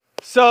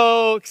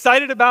So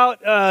excited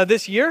about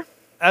this year.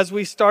 As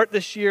we start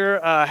this year,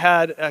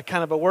 had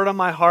kind of a word on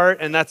my heart,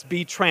 and that's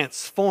be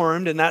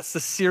transformed, and that's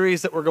the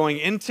series that we're going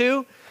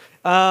into.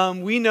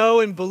 We know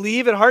and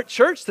believe at Heart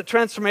Church that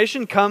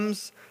transformation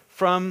comes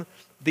from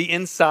the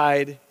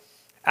inside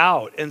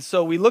out. And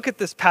so we look at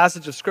this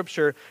passage of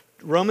Scripture,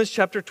 Romans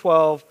chapter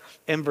 12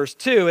 and verse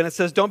 2, and it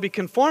says, don't be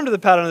conformed to the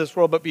pattern of this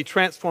world, but be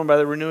transformed by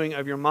the renewing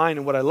of your mind.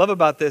 And what I love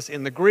about this,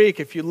 in the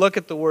Greek, if you look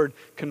at the word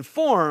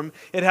conform,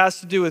 it has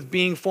to do with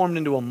being formed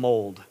into a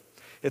mold.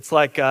 It's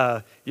like,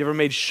 you ever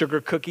made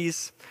sugar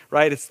cookies,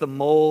 right? It's the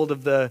mold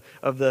of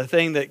the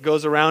thing that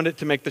goes around it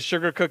to make the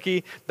sugar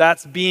cookie.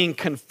 That's being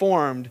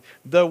conformed.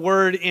 The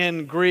word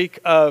in Greek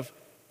of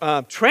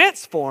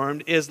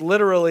transformed is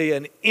literally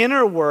an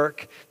inner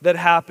work that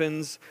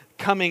happens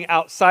coming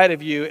outside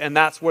of you, and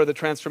that's where the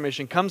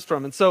transformation comes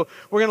from. And so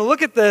we're going to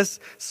look at this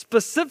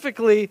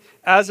specifically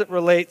as it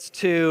relates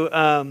to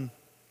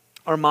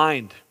our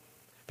mind,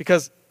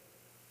 because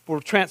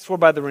we're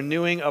transformed by the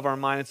renewing of our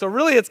mind. And so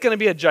really it's going to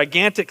be a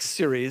gigantic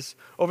series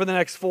over the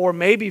next 4,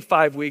 maybe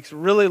 5 weeks,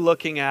 really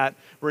looking at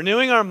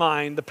renewing our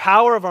mind, the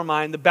power of our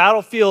mind, the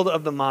battlefield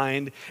of the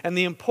mind, and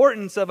the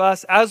importance of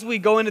us as we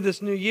go into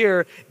this new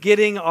year,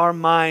 getting our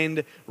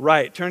mind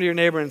right. Turn to your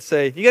neighbor and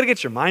say, you got to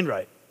get your mind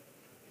right.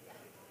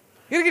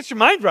 You got to get your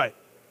mind right.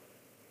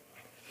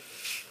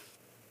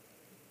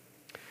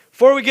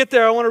 Before we get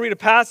there, I want to read a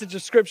passage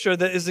of Scripture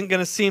that isn't going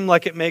to seem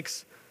like it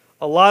makes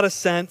a lot of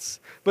sense,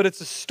 but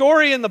it's a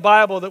story in the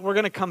Bible that we're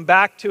going to come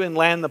back to and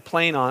land the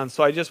plane on,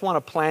 so I just want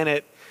to plant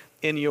it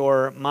in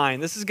your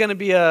mind. This is going to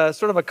be a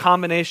sort of a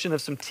combination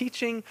of some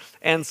teaching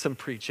and some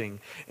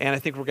preaching, and I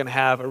think we're going to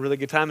have a really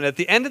good time. And at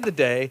the end of the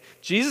day,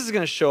 Jesus is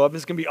going to show up, and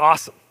it's going to be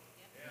awesome.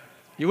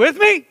 You with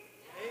me?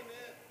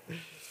 Amen.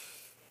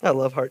 I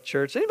love Heart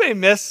Church. Anybody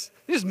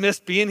you just miss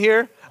being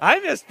here? I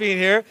miss being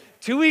here.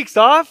 2 weeks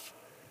off.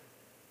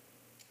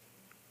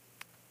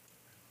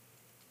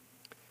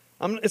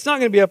 It's not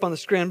going to be up on the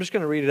screen. I'm just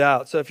going to read it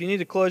out. So if you need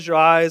to close your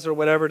eyes or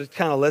whatever to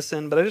kind of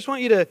listen, but I just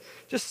want you to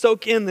just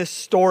soak in this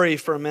story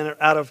for a minute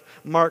out of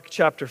Mark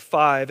chapter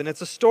 5. And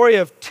it's a story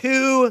of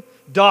 2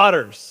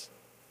 daughters.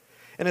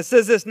 And it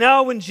says this,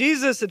 now when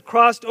Jesus had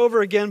crossed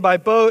over again by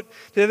boat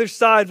to the other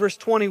side, verse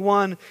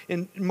 21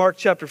 in Mark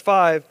chapter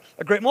 5,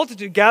 a great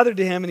multitude gathered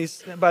to him and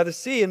he's by the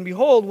sea. And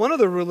behold, one of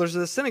the rulers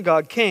of the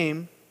synagogue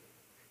came,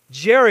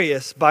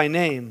 Jairus by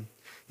name.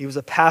 He was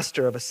a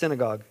pastor of a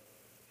synagogue.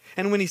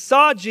 And when he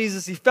saw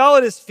Jesus, he fell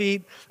at his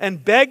feet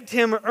and begged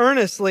him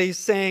earnestly,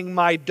 saying,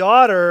 my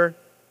daughter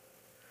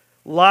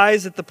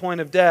lies at the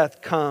point of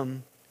death.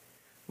 Come,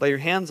 lay your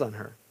hands on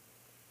her,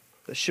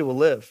 that she will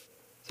live.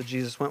 So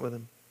Jesus went with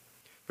him.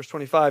 Verse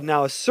 25,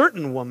 now a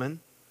certain woman,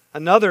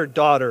 another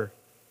daughter,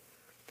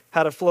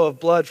 had a flow of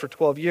blood for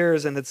 12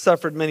 years and had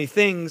suffered many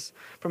things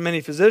from many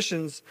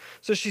physicians.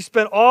 So she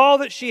spent all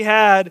that she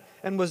had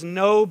and was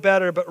no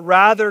better, but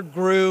rather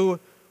grew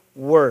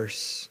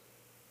worse.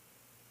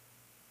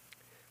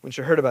 When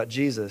she heard about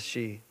Jesus,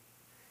 she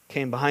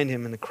came behind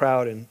him in the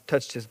crowd and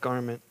touched his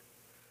garment.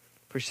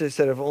 For she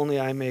said, if only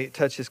I may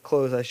touch his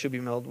clothes, I should be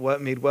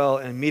made well.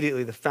 And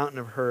immediately the fountain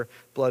of her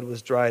blood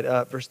was dried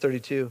up. Verse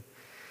 32.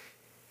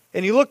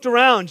 And he looked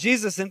around,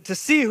 Jesus, to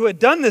see who had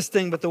done this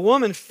thing. But the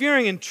woman,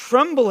 fearing and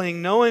trembling,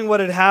 knowing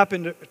what had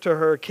happened to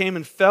her, came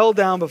and fell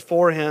down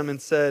before him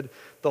and said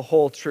the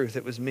whole truth.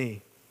 It was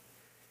me.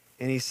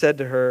 And he said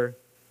to her,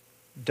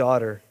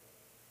 daughter,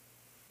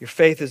 your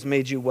faith has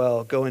made you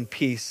well. Go in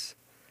peace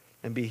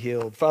and be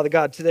healed. Father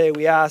God, today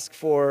we ask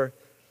for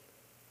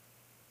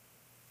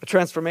a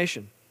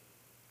transformation.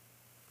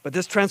 But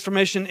this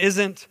transformation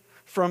isn't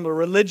from a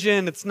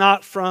religion. It's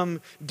not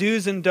from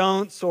do's and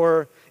don'ts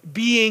or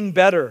being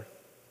better.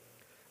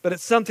 But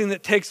it's something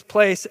that takes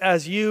place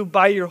as you,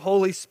 by your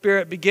Holy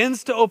Spirit,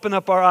 begins to open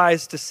up our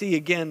eyes to see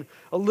again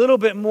a little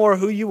bit more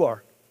who you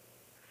are.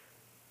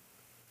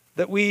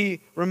 That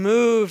we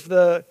remove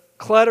the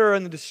clutter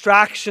and the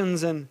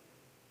distractions and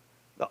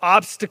the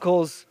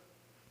obstacles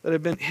that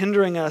have been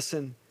hindering us.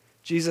 And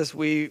Jesus,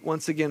 we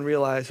once again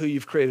realize who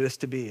you've created us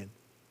to be. And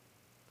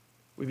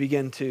we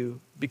begin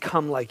to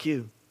become like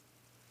you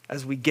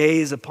as we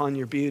gaze upon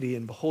your beauty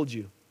and behold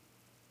you.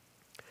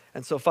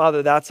 And so,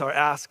 Father, that's our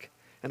ask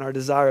and our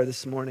desire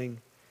this morning,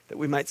 that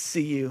we might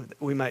see you,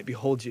 that we might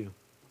behold you.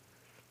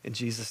 In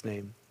Jesus'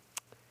 name,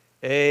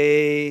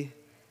 amen,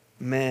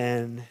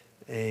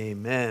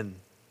 amen.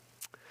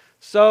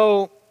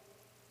 So,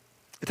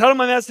 the title of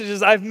my message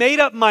is, I've made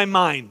up my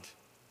mind.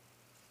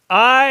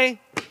 I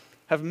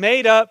have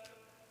made up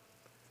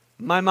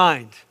my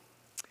mind.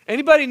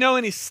 Anybody know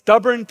any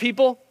stubborn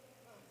people?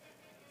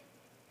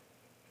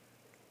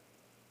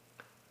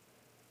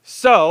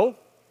 So,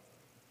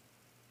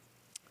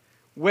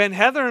 when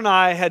Heather and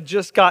I had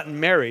just gotten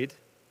married,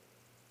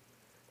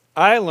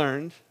 I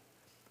learned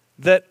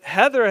that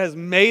Heather has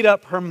made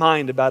up her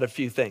mind about a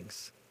few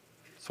things.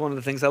 It's one of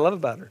the things I love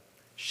about her.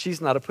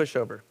 She's not a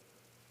pushover.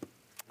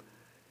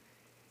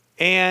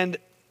 And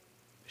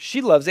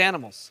she loves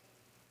animals,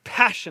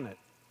 passionate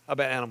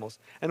about animals.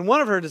 And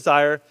one of her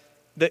desire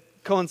that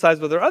coincides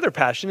with her other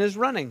passion is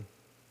running.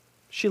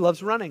 She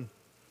loves running.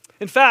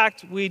 In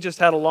fact, we just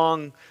had a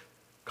long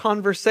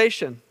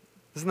conversation.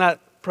 Isn't that an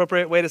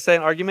appropriate way to say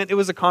an argument? It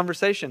was a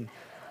conversation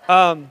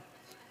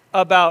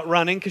about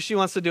running because she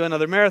wants to do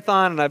another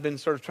marathon, and I've been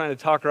sort of trying to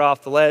talk her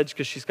off the ledge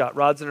because she's got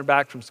rods in her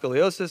back from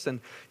scoliosis, and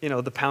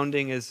the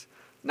pounding is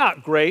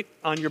not great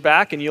on your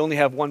back, and you only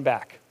have one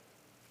back.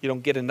 You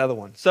don't get another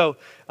one. So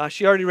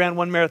she already ran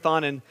one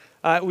marathon, and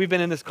we've been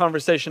in this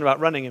conversation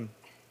about running. And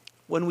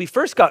when we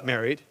first got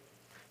married,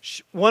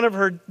 one of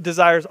her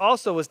desires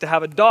also was to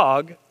have a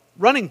dog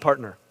running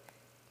partner,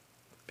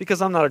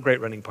 because I'm not a great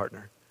running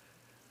partner.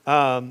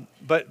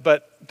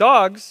 But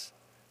dogs,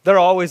 they're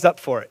always up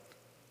for it.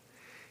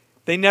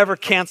 They never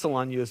cancel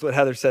on you, is what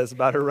Heather says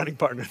about her running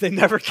partner. They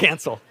never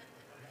cancel.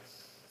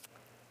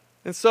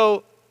 And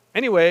so,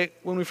 anyway,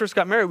 when we first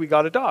got married, we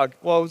got a dog.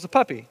 Well, it was a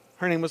puppy.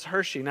 Her name was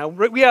Hershey. Now,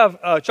 we have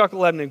a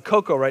chocolate lab named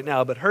Coco right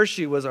now, but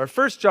Hershey was our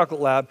first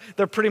chocolate lab.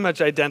 They're pretty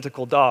much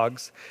identical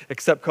dogs,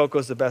 except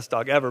Coco's the best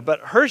dog ever. But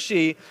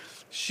Hershey,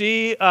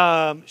 she's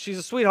a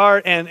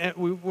sweetheart, and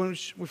when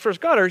we first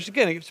got her, she's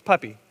a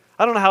puppy.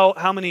 I don't know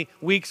how many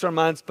weeks or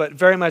months, but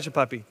very much a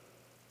puppy.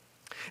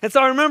 And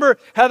so I remember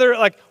Heather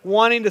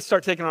wanting to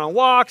start taking her on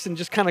walks and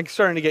just kind of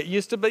starting to get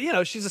used to it.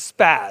 But, she's a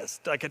spaz,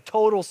 like a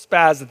total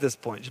spaz at this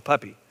point. She's a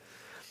puppy.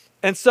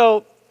 And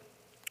so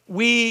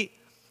we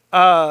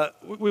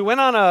went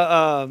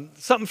on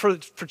something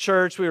for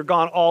church. We were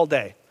gone all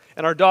day.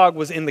 And our dog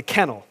was in the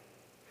kennel.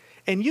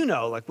 And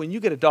when you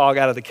get a dog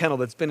out of the kennel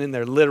that's been in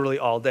there literally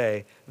all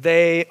day,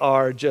 they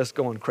are just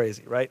going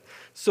crazy, right?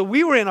 So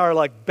we were in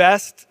our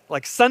best,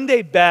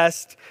 Sunday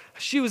best.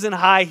 She was in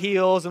high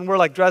heels, and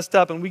we're dressed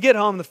up. And we get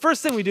home, and the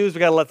first thing we do is we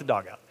got to let the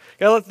dog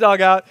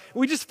out.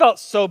 We just felt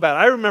so bad.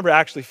 I remember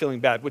actually feeling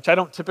bad, which I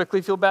don't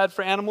typically feel bad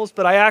for animals,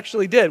 but I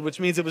actually did, which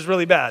means it was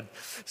really bad.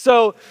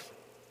 So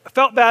I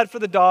felt bad for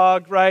the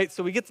dog, right?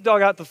 So we get the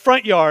dog out the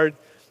front yard,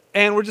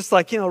 and we're just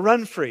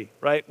run free,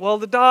 right? Well,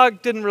 the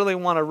dog didn't really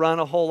want to run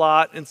a whole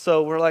lot, and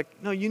so we're like,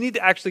 no, you need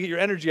to actually get your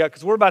energy out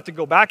because we're about to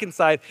go back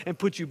inside and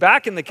put you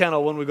back in the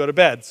kennel when we go to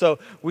bed. So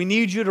we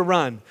need you to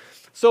run.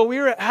 So we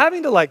were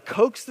having to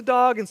coax the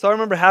dog, and so I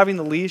remember having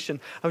the leash, and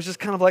I was just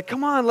kind of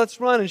come on, let's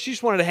run, and she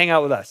just wanted to hang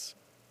out with us,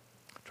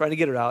 trying to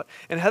get her out.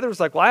 And Heather was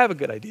like, well, I have a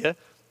good idea,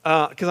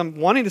 because I'm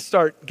wanting to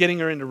start getting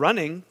her into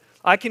running.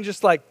 I can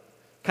just kind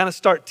of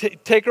start,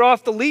 take her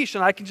off the leash,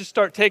 and I can just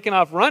start taking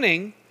off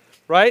running,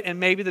 right? And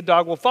maybe the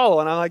dog will follow.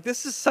 And I'm like,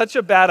 this is such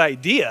a bad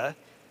idea,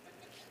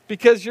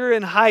 because you're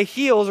in high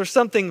heels or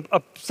something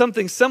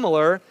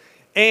similar,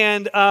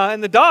 and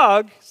the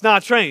dog is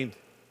not trained,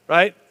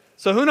 right?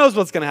 So who knows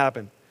what's going to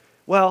happen?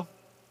 Well,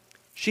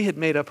 she had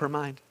made up her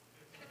mind.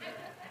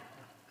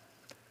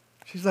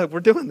 She's like, we're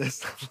doing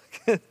this. I'm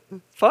like,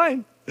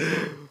 fine.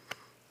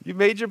 You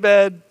made your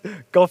bed.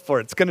 Go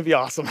for it. It's going to be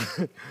awesome.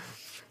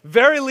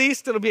 Very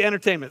least, it'll be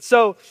entertainment.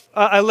 So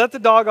I let the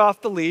dog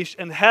off the leash,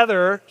 and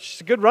Heather,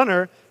 she's a good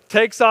runner,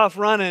 takes off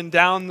running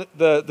down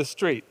the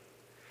street.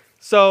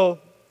 So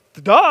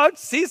the dog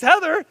sees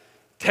Heather,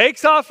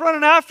 takes off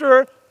running after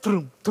her,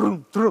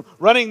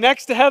 running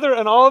next to Heather,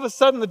 and all of a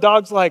sudden the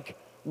dog's like,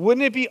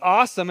 wouldn't it be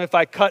awesome if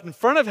I cut in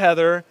front of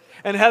Heather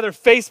and Heather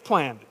face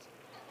planted?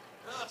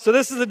 So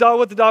this is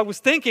what the dog was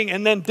thinking,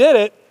 and then did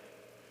it.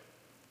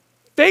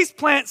 Face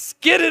plant,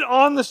 skidded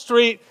on the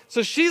street.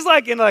 So she's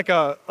in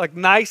a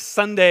nice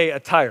Sunday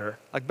attire.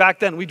 Back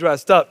then we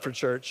dressed up for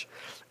church.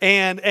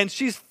 And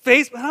she's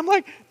and I'm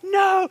like,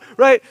 no,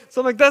 right? So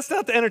I'm like, that's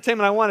not the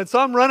entertainment I wanted. So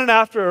I'm running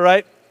after her,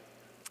 right?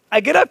 I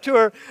get up to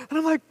her, and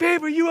I'm like,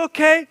 babe, are you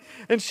okay?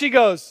 And she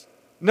goes,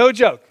 no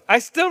joke. I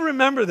still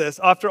remember this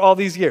after all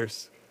these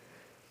years.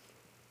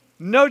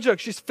 No joke.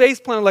 She's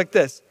face planted like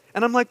this.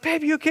 And I'm like,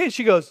 babe, you okay? And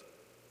she goes,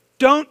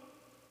 don't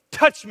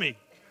touch me.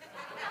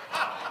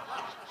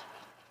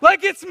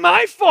 Like it's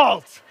my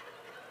fault.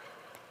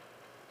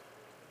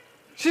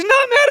 She's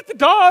not mad at the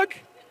dog.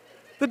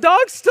 The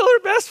dog's still her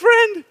best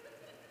friend.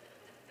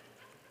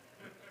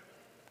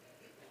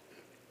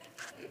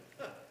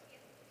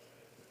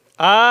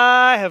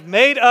 I have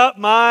made up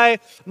my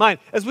mind.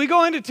 As we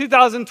go into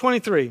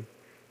 2023,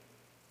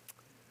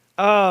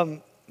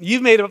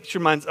 you've made up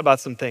your minds about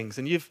some things,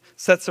 and you've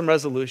set some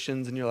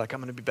resolutions, and you're like, I'm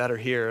going to be better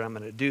here, and I'm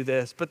going to do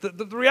this. But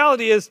the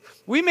reality is,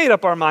 we made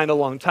up our mind a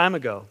long time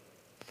ago.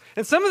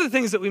 And some of the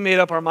things that we made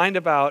up our mind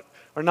about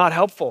are not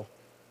helpful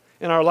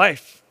in our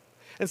life.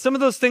 And some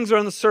of those things are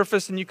on the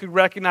surface, and you could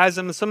recognize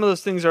them, and some of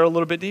those things are a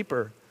little bit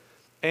deeper.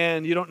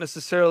 And you don't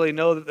necessarily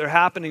know that they're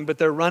happening, but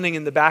they're running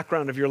in the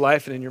background of your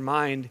life and in your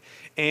mind.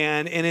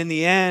 And in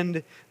the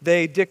end,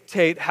 they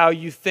dictate how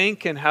you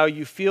think and how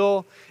you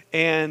feel,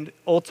 and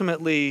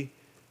ultimately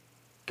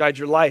guide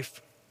your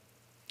life.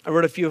 I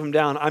wrote a few of them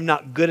down. I'm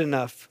not good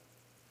enough.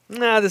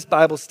 This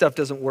Bible stuff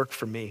doesn't work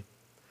for me.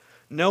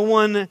 No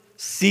one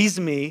sees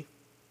me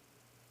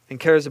and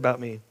cares about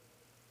me.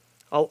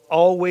 I'll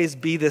always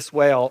be this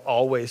way. I'll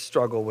always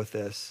struggle with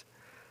this.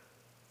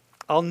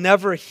 I'll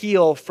never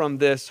heal from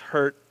this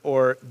hurt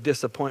or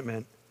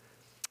disappointment.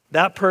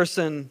 That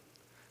person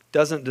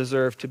doesn't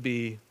deserve to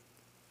be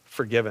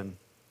forgiven.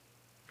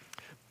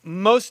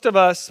 Most of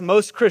us,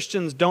 most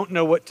Christians, don't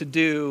know what to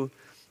do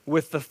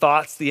with the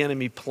thoughts the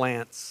enemy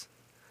plants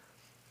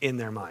in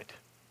their mind.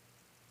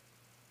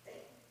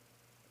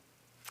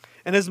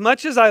 And as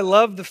much as I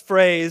love the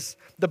phrase,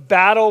 the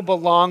battle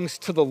belongs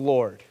to the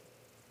Lord,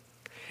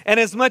 and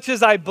as much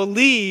as I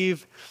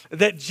believe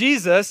that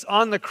Jesus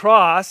on the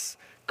cross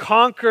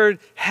conquered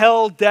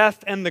hell,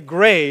 death, and the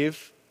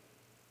grave,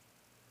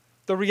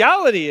 the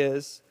reality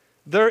is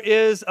there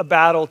is a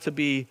battle to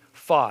be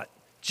fought.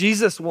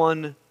 Jesus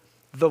won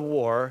the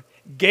war,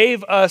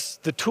 gave us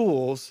the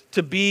tools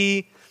to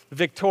be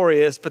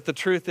victorious, but the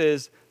truth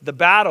is the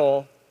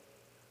battle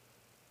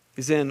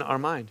is in our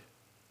mind.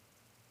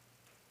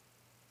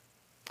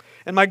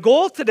 And my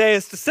goal today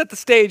is to set the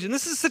stage, and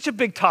this is such a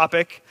big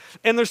topic,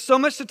 and there's so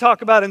much to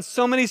talk about and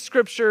so many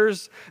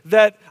scriptures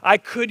that I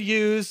could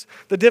use.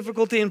 The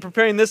difficulty in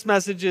preparing this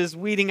message is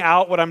weeding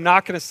out what I'm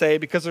not going to say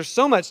because there's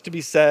so much to be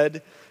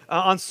said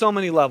on so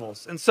many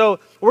levels. And so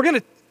we're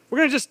going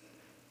to just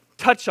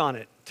touch on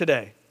it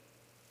today,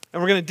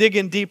 and we're going to dig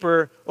in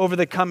deeper over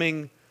the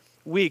coming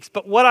weeks.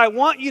 But what I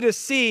want you to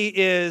see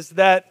is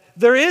that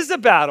there is a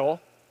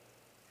battle,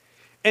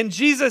 and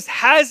Jesus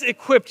has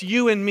equipped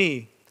you and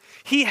me.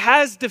 He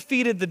has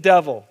defeated the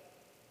devil.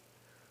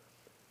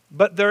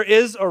 But there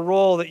is a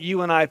role that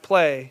you and I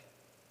play,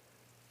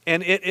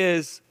 and it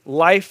is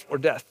life or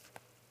death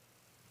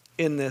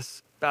in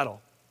this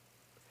battle.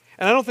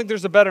 And I don't think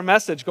there's a better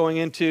message going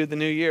into the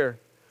new year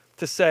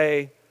to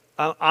say,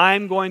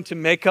 I'm going to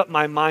make up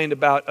my mind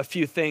about a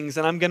few things,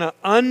 and I'm going to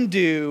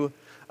undo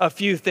a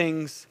few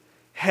things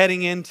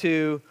heading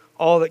into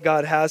all that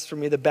God has for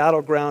me. The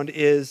battleground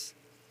is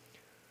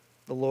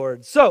the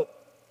Lord. So,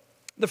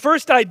 the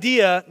first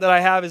idea that I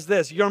have is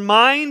this: your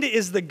mind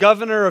is the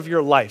governor of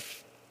your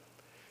life.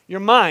 Your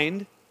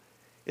mind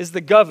is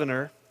the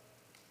governor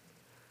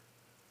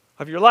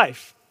of your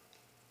life.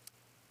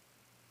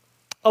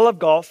 I love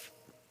golf.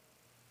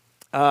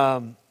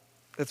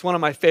 It's one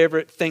of my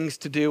favorite things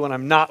to do when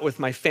I'm not with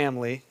my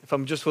family. If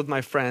I'm just with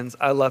my friends,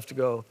 I love to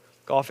go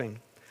golfing.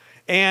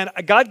 And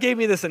God gave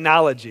me this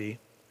analogy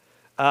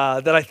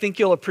that I think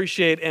you'll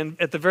appreciate, and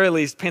at the very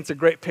least paints a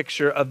great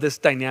picture of this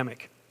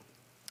dynamic.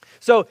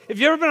 So if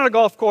you've ever been on a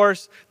golf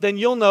course, then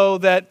you'll know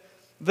that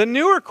the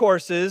newer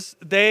courses,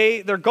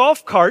 their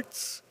golf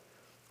carts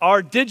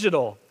are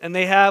digital, and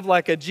they have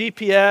like a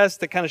GPS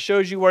that kind of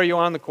shows you where you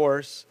are on the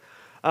course.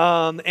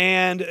 And,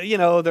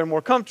 they're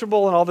more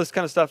comfortable and all this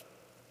kind of stuff.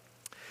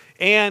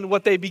 And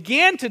what they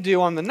began to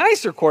do on the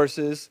nicer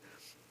courses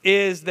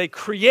is they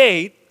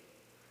create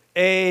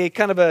a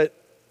kind of a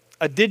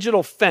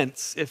digital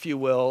fence, if you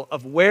will,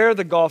 of where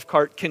the golf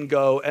cart can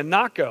go and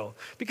not go.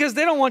 Because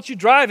they don't want you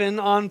driving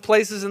on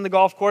places in the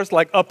golf course,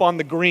 like up on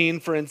the green,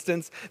 for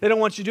instance. They don't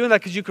want you doing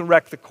that because you can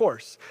wreck the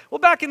course. Well,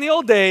 back in the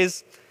old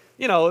days,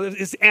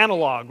 it's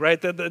analog, right?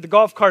 The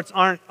golf carts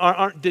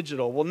aren't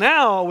digital. Well,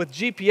 now with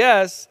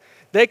GPS,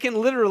 they can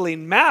literally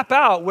map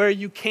out where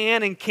you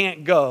can and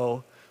can't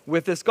go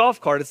with this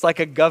golf cart. It's like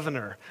a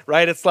governor,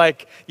 right? It's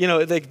like,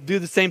 they do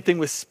the same thing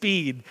with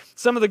speed.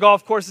 Some of the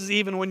golf courses,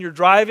 even when you're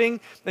driving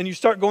and you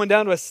start going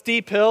down to a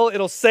steep hill,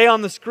 it'll say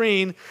on the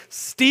screen,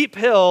 steep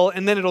hill,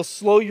 and then it'll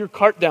slow your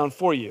cart down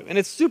for you. And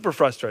it's super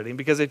frustrating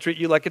because they treat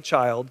you like a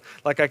child,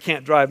 like I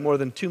can't drive more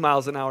than 2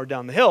 miles an hour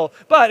down the hill.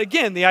 But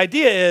again, the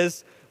idea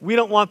is we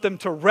don't want them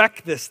to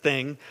wreck this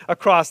thing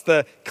across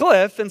the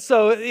cliff. And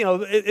so,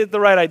 it's the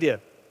right idea.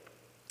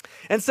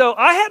 And so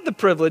I had the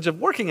privilege of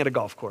working at a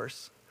golf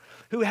course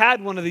who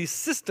had one of these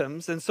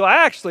systems, and so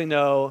I actually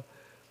know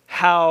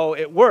how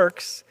it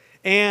works,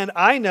 and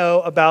I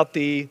know about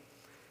the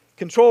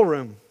control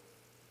room.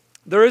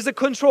 There is a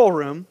control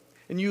room,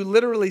 and you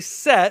literally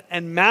set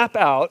and map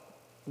out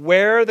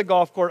where the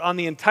golf course, on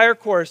the entire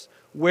course,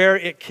 where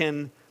it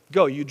can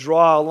go. You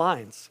draw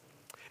lines.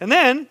 And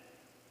then,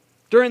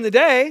 during the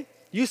day,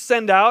 you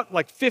send out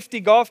like 50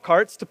 golf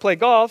carts to play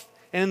golf,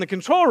 and in the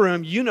control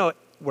room, you know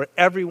where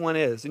everyone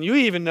is. And you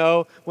even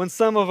know when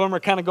some of them are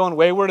kind of going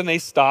wayward and they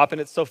stop,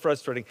 and it's so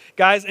frustrating.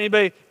 Guys,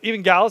 anybody,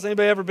 even gals,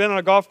 anybody ever been on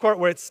a golf cart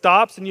where it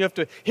stops and you have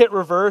to hit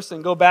reverse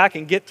and go back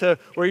and get to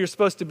where you're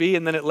supposed to be,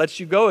 and then it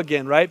lets you go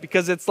again, right?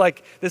 Because it's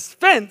like this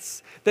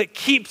fence that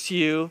keeps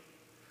you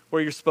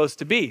where you're supposed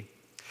to be.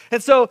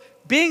 And so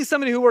being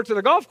somebody who worked at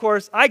a golf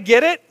course, I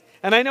get it,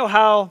 and I know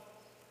how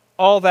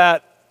all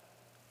that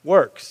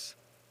works.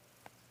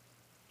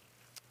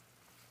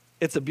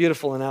 It's a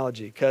beautiful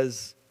analogy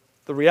because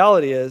the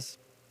reality is,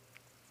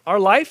 our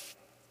life,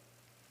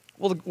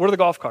 well, we're the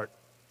golf cart.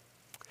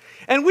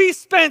 And we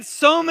spent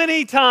so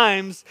many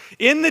times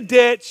in the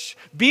ditch,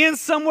 being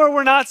somewhere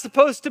we're not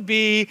supposed to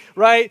be,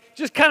 right?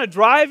 Just kind of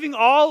driving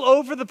all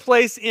over the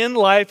place in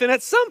life. And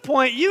at some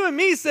point, you and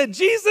me said,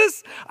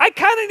 Jesus, I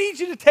kind of need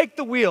you to take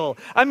the wheel.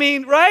 I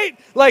mean, right?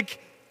 Like,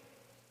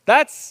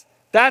 that's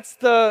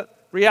the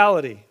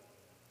reality.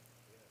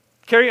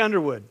 Carrie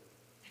Underwood,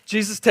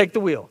 Jesus, take the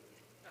wheel.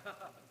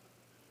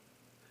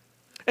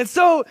 And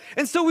so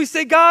we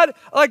say, God,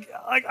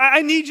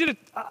 I need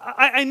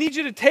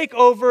you to take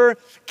over,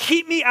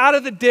 keep me out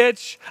of the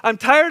ditch. I'm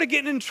tired of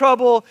getting in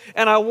trouble,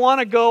 and I want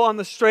to go on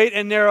the straight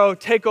and narrow,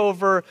 take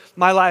over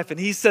my life. And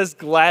he says,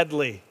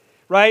 gladly,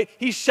 right?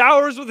 He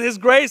showers with his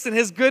grace and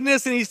his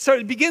goodness, and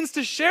he begins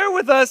to share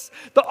with us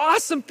the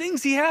awesome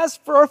things he has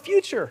for our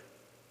future.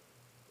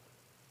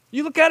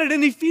 You look at it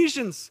in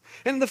Ephesians,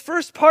 and in the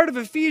first part of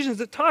Ephesians,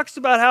 it talks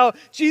about how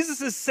Jesus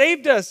has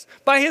saved us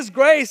by his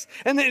grace,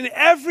 and that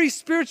every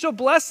spiritual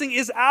blessing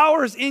is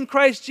ours in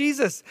Christ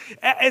Jesus.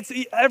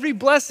 Every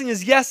blessing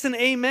is yes and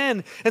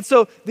amen. And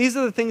so these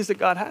are the things that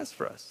God has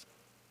for us.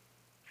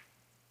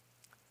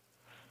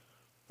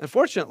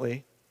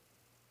 Unfortunately,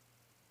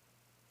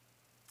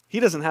 he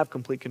doesn't have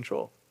complete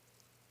control.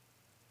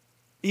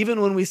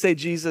 Even when we say,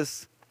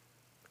 Jesus,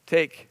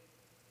 take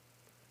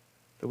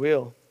the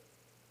wheel.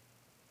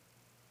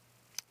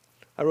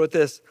 I wrote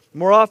this,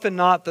 more often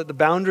not that the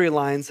boundary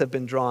lines have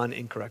been drawn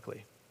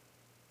incorrectly.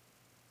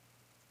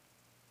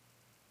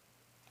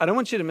 I don't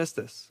want you to miss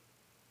this.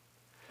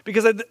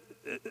 Because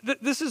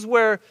this is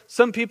where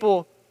some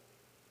people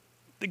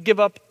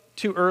give up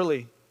too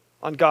early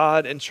on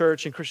God and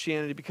church and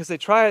Christianity, because they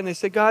try it and they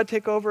say, God,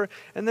 take over.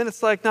 And then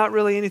it's like not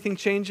really anything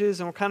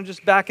changes, and we're kind of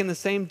just back in the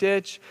same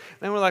ditch. And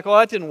then we're like, oh,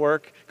 that didn't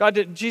work.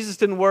 Jesus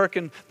didn't work,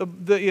 and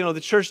the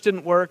church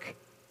didn't work.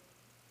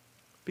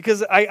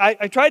 Because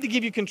I tried to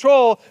give you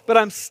control, but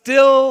I'm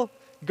still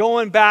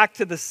going back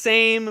to the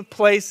same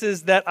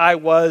places that I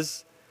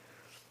was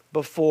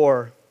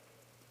before.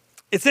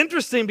 It's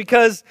interesting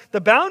because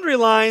the boundary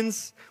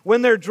lines,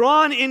 when they're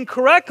drawn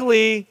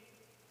incorrectly,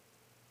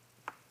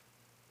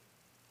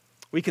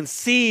 we can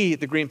see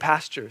the green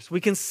pastures.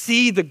 We can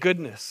see the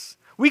goodness.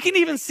 We can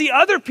even see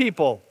other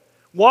people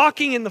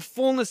walking in the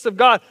fullness of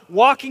God,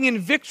 walking in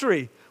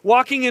victory,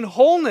 walking in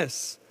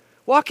wholeness,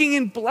 walking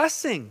in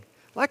blessing.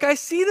 Like I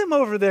see them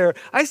over there.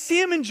 I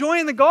see them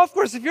enjoying the golf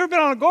course. If you've ever been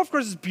on a golf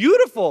course, it's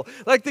beautiful.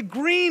 Like the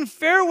green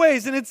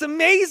fairways, and it's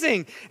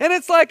amazing. And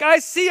it's like I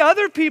see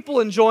other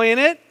people enjoying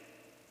it.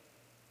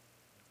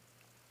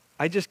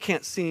 I just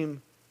can't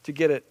seem to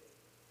get it.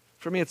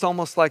 For me, it's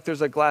almost like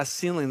there's a glass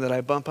ceiling that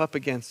I bump up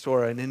against,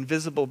 or an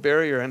invisible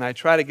barrier, and I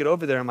try to get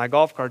over there, and my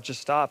golf cart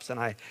just stops, and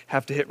I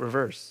have to hit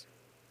reverse.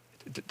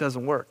 It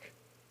doesn't work.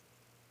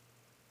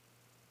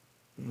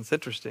 And it's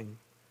interesting.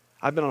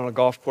 I've been on a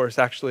golf course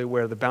actually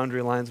where the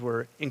boundary lines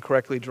were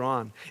incorrectly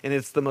drawn. And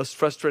it's the most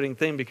frustrating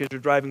thing because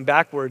you're driving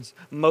backwards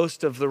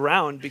most of the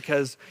round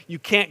because you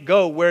can't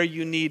go where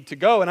you need to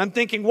go. And I'm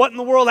thinking, what in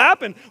the world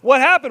happened?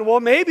 What happened? Well,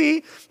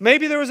 maybe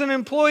there was an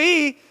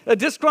employee, a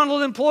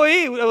disgruntled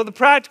employee with a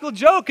practical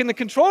joke in the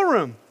control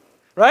room,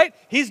 right?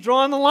 He's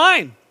drawing the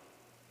line.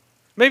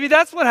 Maybe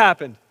that's what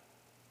happened.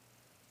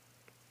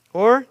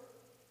 Or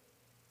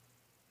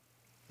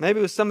maybe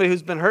it was somebody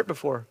who's been hurt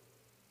before.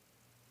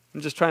 I'm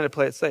just trying to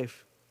play it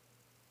safe.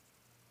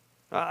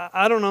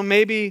 I don't know,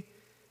 maybe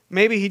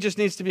he just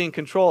needs to be in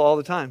control all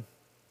the time.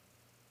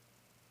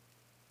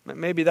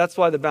 Maybe that's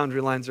why the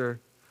boundary lines are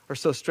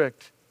so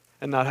strict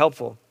and not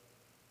helpful.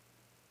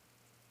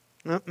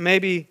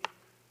 Maybe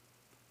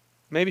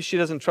she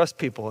doesn't trust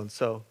people, and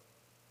so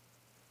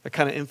that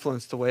kind of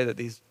influenced the way that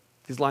these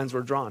lines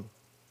were drawn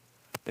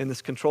in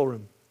this control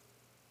room.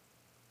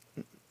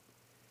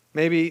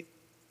 Maybe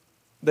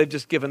they've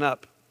just given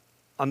up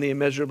on the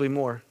immeasurably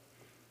more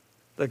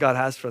that God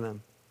has for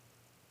them.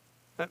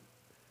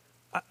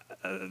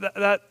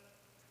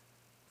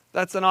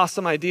 That's an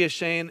awesome idea,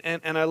 Shane,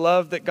 and I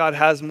love that God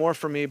has more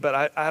for me, but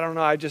I don't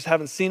know, I just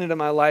haven't seen it in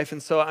my life,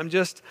 and so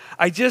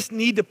I just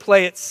need to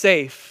play it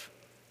safe.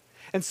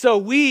 And so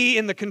we,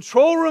 in the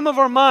control room of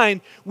our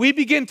mind, we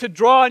begin to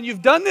draw, and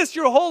you've done this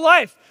your whole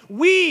life.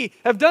 We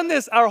have done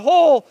this our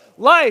whole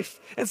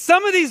life. And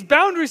some of these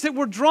boundaries that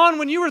were drawn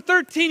when you were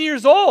 13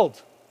 years old,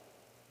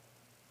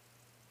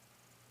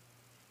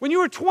 when you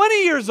were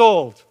 20 years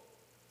old,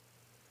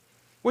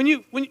 when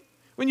you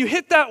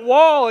hit that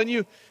wall and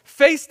you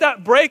faced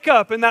that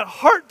breakup and that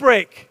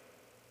heartbreak,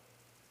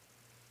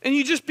 and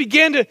you just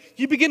begin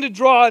to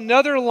draw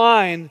another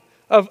line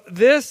of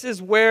this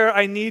is where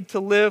I need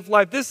to live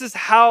life. This is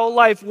how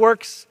life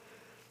works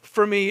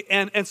for me.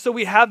 And so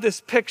we have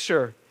this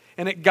picture,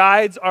 and it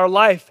guides our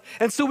life.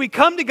 And so we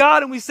come to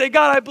God and we say,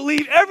 God, I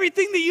believe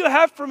everything that you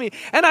have for me.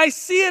 And I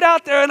see it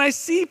out there and I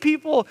see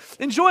people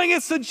enjoying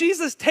it. So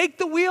Jesus, take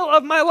the wheel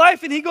of my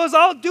life. And he goes,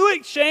 I'll do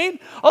it, Shane.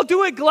 I'll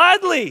do it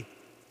gladly.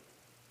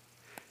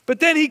 But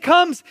then he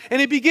comes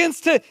and he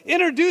begins to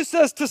introduce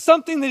us to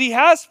something that he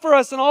has for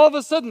us. And all of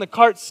a sudden the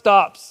cart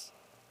stops.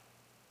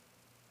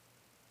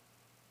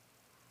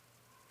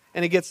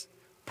 And it gets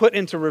put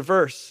into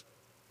reverse.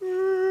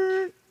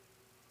 And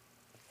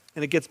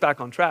it gets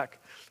back on track.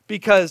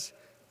 Because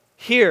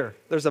here,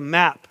 there's a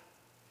map,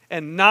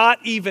 and not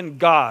even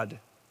God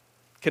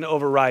can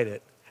override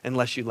it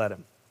unless you let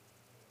him.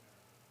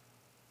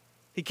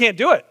 He can't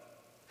do it.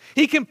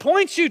 He can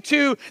point you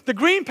to the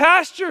green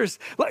pastures.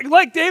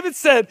 Like David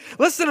said,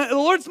 listen, the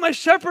Lord's my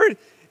shepherd,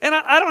 and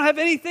I don't have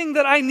anything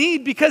that I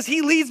need because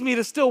he leads me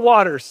to still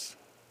waters.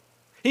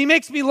 He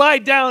makes me lie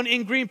down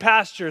in green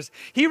pastures.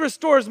 He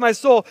restores my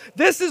soul.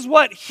 This is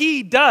what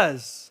he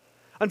does.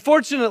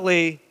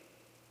 Unfortunately,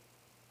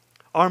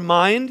 our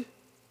mind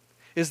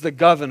is the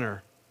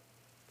governor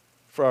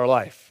for our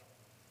life.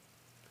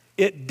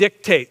 It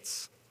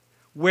dictates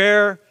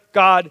where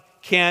God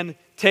can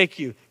take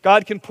you.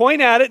 God can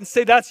point at it and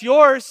say, that's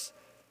yours.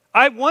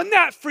 I won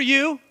that for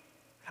you.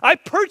 I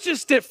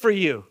purchased it for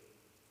you.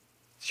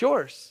 It's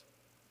yours.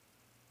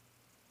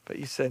 But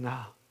you say, no.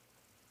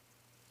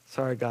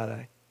 Sorry,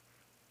 God,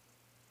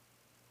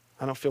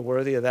 I don't feel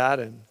worthy of that,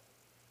 and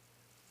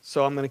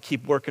so I'm going to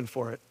keep working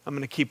for it. I'm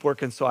going to keep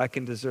working so I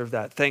can deserve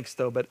that. Thanks,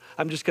 though, but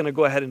I'm just going to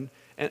go ahead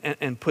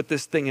and put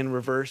this thing in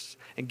reverse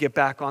and get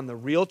back on the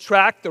real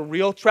track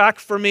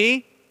for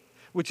me,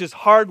 which is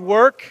hard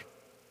work,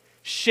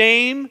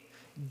 shame,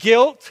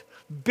 guilt,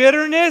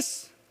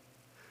 bitterness,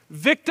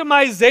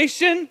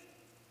 victimization,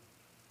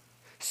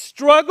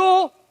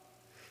 struggle.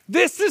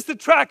 This is the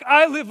track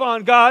I live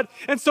on, God.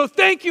 And so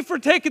thank you for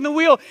taking the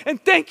wheel, and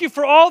thank you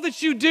for all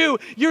that you do.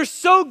 You're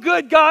so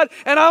good, God,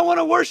 and I want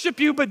to worship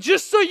you. But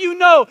just so you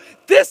know,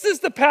 this is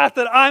the path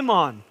that I'm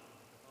on,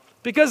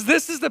 because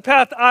this is the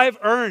path I've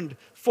earned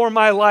for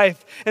my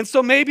life. And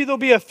so maybe there'll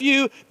be a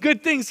few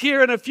good things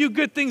here and a few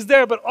good things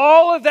there, but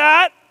all of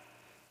that,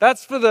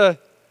 that's for the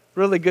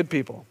really good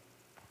people.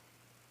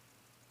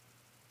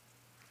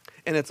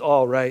 And it's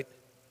all right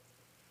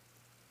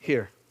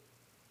here.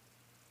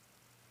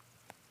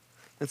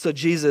 And so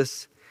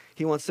Jesus,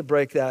 he wants to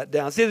break that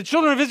down. See, the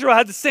children of Israel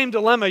had the same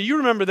dilemma. You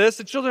remember this.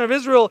 The children of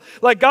Israel,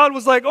 like God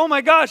was like, oh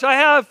my gosh, I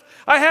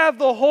have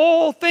the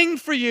whole thing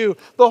for you.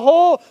 The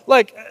whole,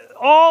 like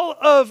all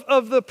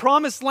of the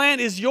promised land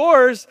is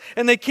yours.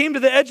 And they came to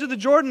the edge of the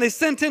Jordan. They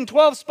sent in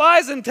 12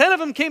 spies, and 10 of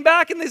them came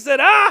back and they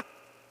said,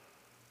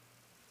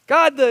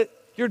 God,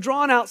 you're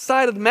drawn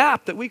outside of the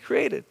map that we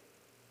created.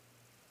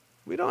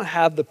 We don't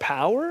have the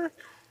power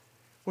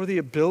or the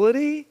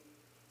ability.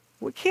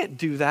 We can't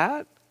do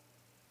that.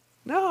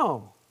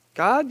 No,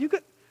 God, you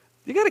got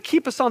to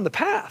keep us on the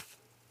path.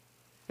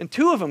 And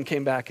 2 of them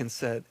came back and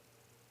said,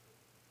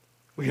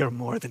 we are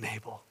more than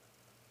able.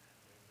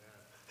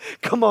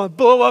 Come on,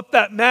 blow up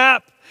that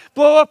map.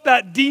 Blow up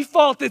that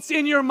default that's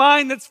in your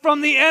mind that's from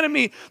the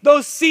enemy.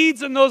 Those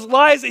seeds and those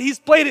lies that he's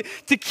planted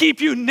to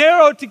keep you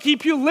narrow, to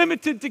keep you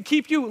limited, to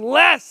keep you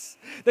less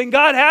than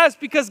God has,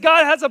 because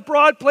God has a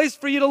broad place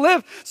for you to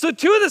live. So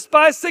 2 of the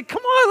spies said,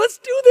 come on, let's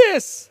do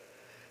this.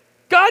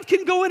 God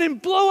can go in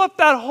and blow up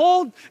that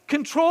whole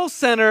control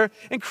center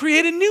and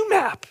create a new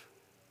map.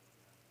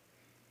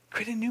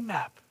 Create a new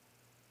map.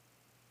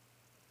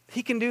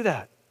 He can do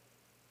that.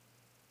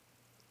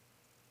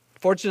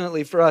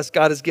 Fortunately for us,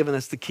 God has given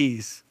us the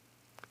keys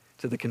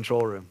to the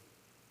control room.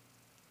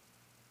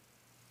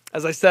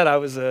 As I said, I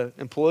was an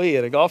employee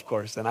at a golf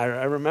course, and I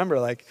remember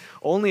like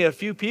only a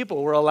few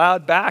people were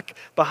allowed back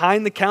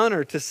behind the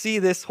counter to see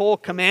this whole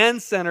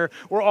command center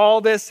where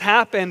all this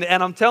happened.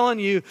 And I'm telling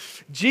you,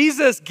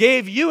 Jesus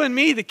gave you and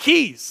me the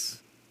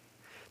keys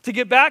to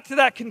get back to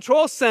that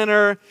control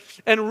center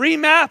and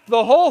remap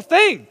the whole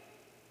thing.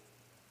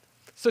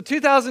 So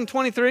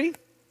 2023,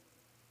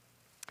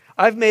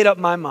 I've made up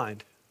my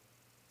mind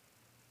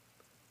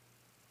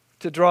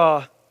to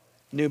draw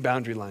new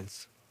boundary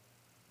lines.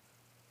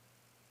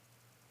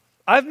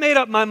 I've made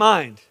up my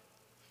mind.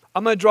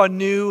 I'm going to draw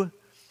new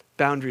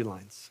boundary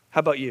lines. How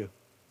about you?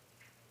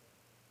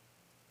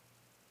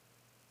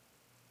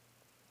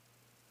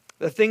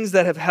 The things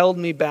that have held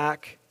me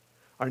back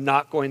are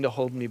not going to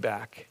hold me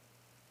back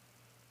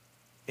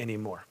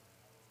anymore.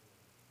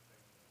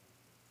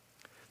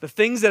 The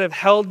things that have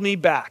held me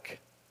back,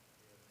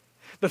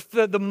 the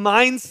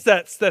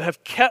mindsets that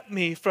have kept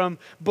me from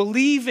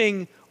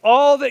believing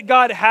all that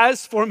God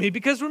has for me.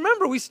 Because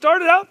remember, we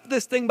started out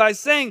this thing by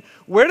saying,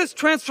 where does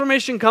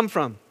transformation come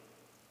from?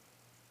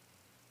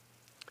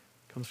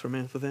 It comes from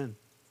within.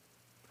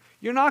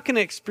 You're not going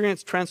to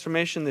experience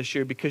transformation this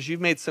year because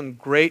you've made some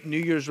great New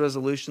Year's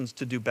resolutions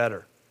to do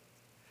better.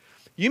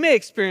 You may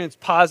experience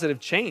positive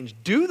change.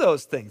 Do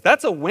those things.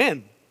 That's a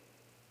win.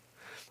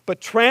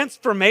 But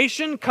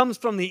transformation comes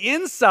from the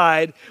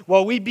inside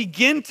while we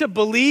begin to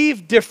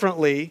believe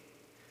differently,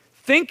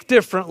 think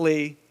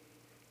differently,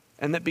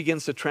 and that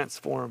begins to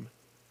transform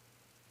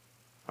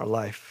our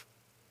life.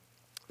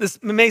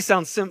 This may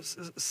sound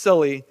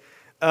silly,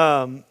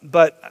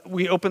 but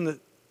we opened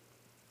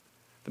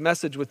the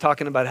message with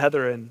talking about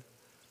Heather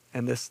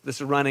and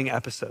this running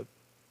episode.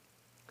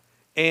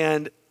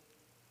 And,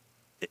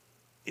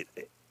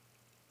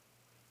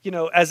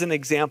 as an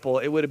example,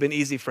 it would have been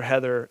easy for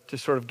Heather to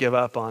sort of give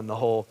up on the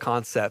whole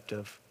concept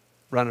of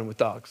running with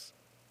dogs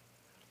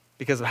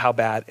because of how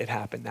bad it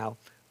happened. Now,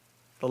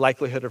 the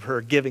likelihood of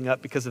her giving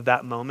up because of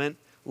that moment,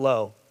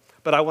 low.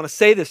 But I want to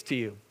say this to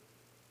you.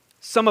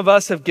 Some of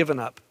us have given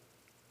up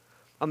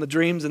on the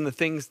dreams and the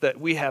things that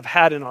we have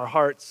had in our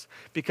hearts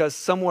because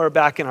somewhere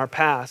back in our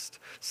past,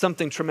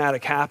 something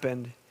traumatic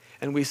happened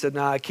and we said,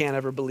 I can't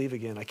ever believe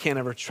again. I can't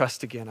ever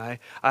trust again.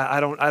 I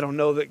don't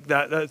know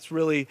that's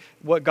really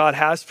what God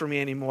has for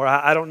me anymore.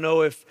 I don't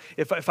know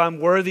if I'm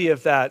worthy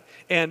of that.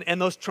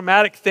 And those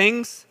traumatic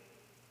things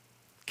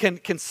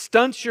can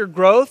stunt your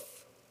growth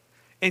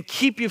and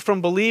keep you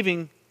from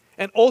believing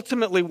and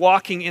ultimately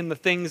walking in the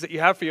things that you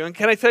have for you. And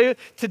can I tell you,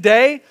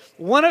 today,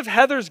 one of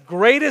Heather's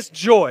greatest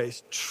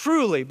joys,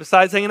 truly,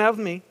 besides hanging out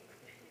with me,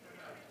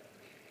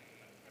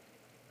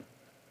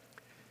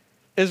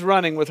 is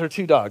running with her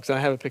 2 dogs, and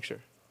I have a picture.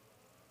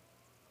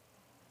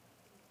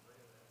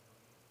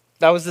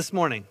 That was this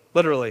morning,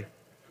 literally.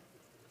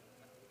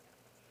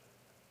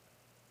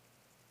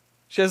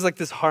 She has like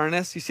this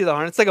harness. You see the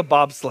harness? It's like a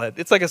bobsled.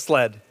 It's like a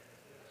sled.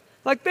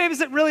 Like, babe,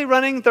 is it really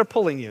running? They're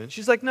pulling you. And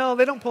she's like, no,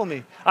 they don't pull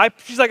me.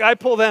 She's like, I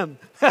pull them.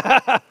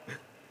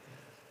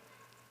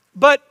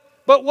 But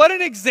what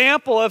an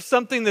example of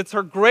something that's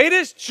her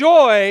greatest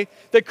joy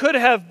that could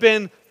have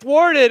been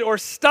thwarted or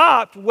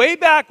stopped way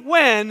back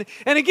when.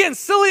 And again,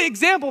 silly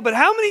example, but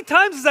how many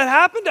times has that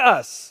happened to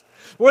us?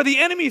 Where the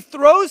enemy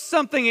throws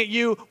something at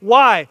you.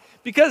 Why?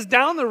 Because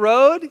down the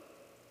road,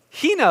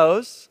 he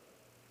knows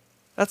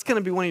that's going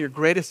to be one of your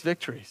greatest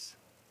victories.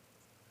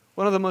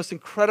 One of the most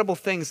incredible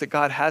things that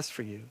God has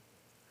for you.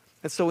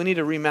 And so we need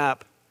to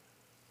remap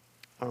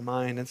our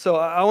mind. And so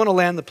I want to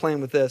land the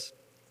plane with this.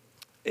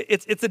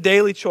 It's a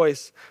daily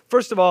choice.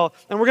 First of all,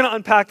 and we're going to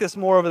unpack this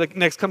more over the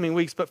next coming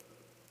weeks, but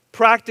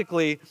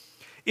practically,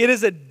 it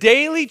is a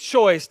daily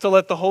choice to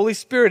let the Holy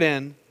Spirit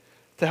in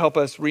to help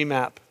us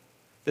remap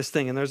this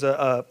thing. And there's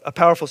a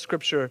powerful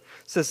scripture. It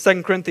says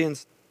 2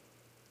 Corinthians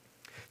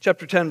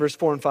chapter 10, verse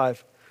 4 and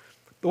 5.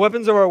 The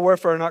weapons of our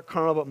warfare are not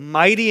carnal, but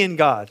mighty in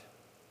God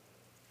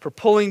for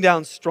pulling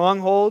down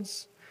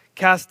strongholds,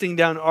 casting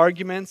down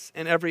arguments,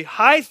 and every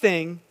high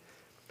thing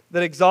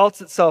that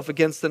exalts itself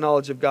against the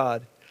knowledge of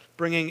God,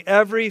 bringing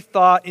every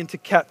thought into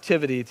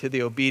captivity to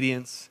the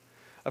obedience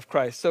of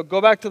Christ. So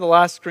go back to the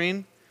last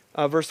screen,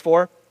 verse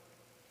 4.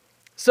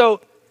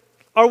 So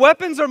our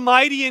weapons are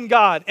mighty in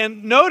God.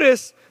 And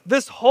notice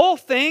this whole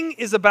thing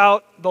is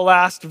about the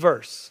last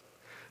verse.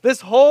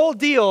 This whole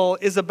deal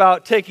is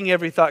about taking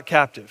every thought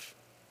captive.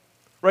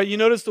 Right? You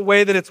notice the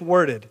way that it's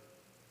worded.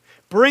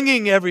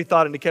 Bringing every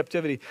thought into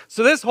captivity.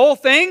 So this whole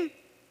thing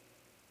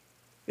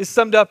is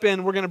summed up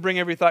in we're going to bring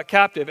every thought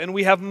captive. And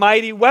we have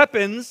mighty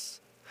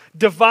weapons,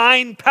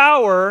 divine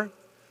power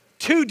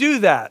to do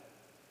that.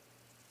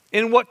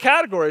 In what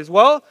categories?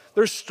 Well,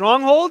 there's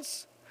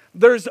strongholds.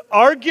 There's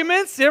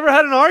arguments. You ever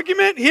had an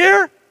argument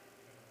here?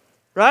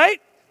 Right?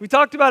 We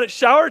talked about it,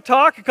 shower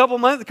talk, a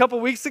couple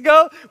weeks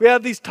ago. We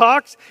have these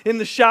talks in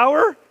the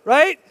shower,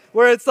 right?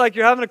 Where it's like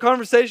you're having a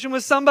conversation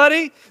with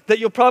somebody that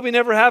you'll probably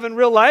never have in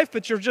real life,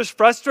 but you're just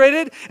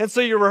frustrated, and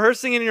so you're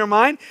rehearsing in your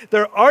mind.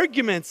 There are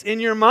arguments in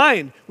your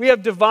mind. We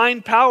have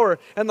divine power.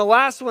 And the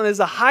last one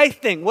is a high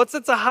thing. What's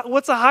a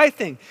high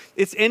thing?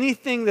 It's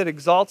anything that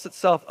exalts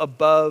itself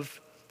above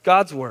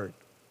God's word.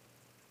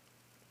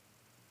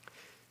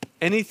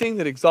 Anything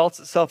that exalts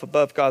itself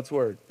above God's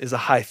word is a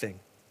high thing.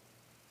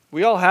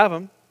 We all have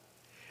them,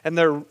 and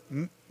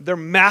they're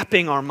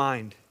mapping our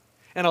mind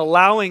and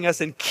allowing us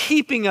and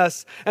keeping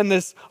us on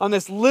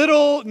this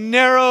little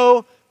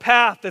narrow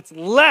path that's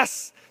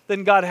less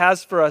than God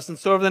has for us. And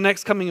so over the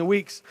next coming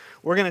weeks,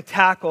 we're going to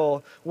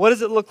tackle what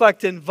does it look like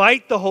to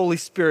invite the Holy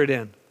Spirit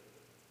in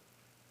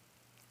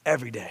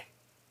every day.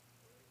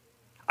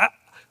 I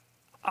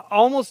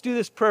almost do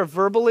this prayer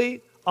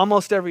verbally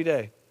almost every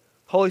day.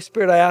 Holy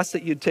Spirit, I ask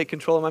that you'd take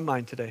control of my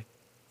mind today.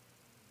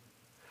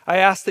 I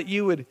ask that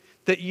you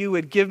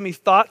would give me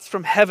thoughts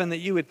from heaven, that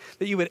you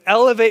would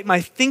elevate my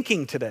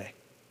thinking today.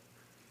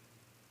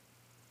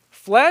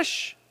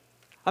 Flesh,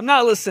 I'm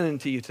not listening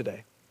to you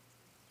today.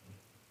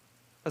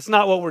 That's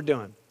not what we're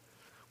doing.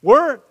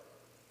 We're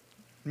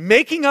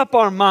making up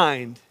our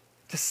mind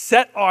to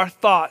set our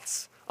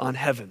thoughts on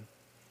heaven.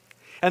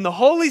 And the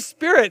Holy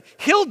Spirit,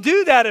 He'll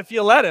do that if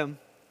you let Him.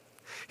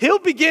 He'll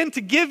begin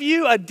to give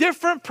you a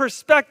different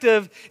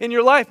perspective in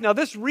your life. Now,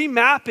 this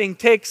remapping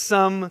takes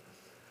some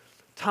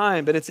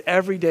time, but it's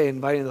every day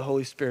inviting the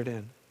Holy Spirit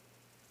in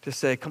to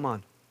say, come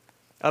on,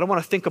 I don't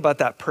want to think about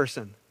that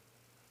person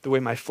the way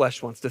my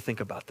flesh wants to think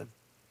about them.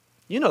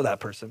 You know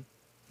that person.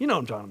 You know what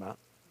I'm talking about.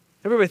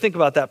 Everybody think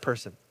about that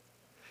person.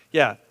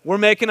 Yeah, we're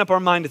making up our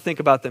mind to think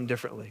about them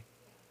differently.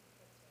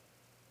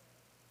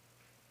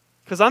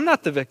 Because I'm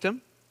not the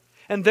victim,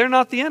 and they're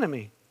not the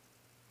enemy.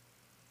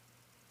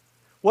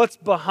 What's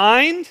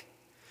behind?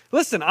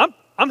 Listen,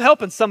 I'm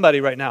helping somebody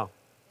right now.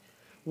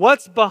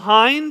 What's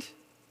behind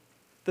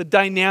the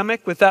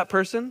dynamic with that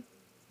person?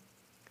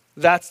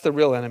 That's the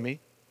real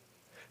enemy.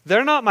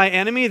 They're not my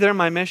enemy, they're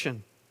my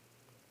mission.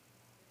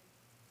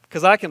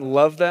 Because I can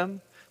love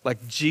them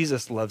like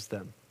Jesus loves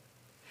them.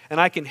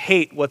 And I can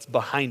hate what's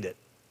behind it.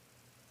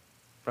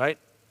 Right?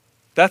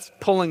 That's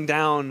pulling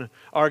down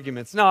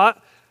arguments. No,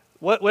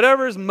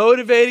 whatever is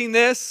motivating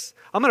this,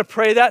 I'm going to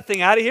pray that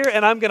thing out of here,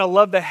 and I'm going to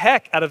love the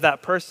heck out of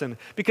that person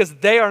because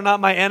they are not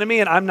my enemy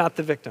and I'm not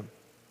the victim.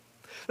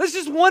 This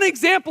is just one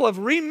example of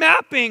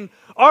remapping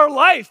our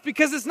life,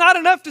 because it's not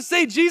enough to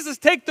say, Jesus,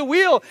 take the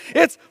wheel.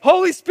 It's,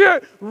 Holy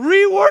Spirit,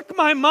 rework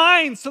my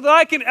mind so that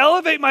I can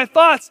elevate my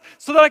thoughts,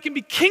 so that I can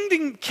be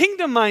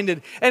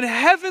kingdom-minded and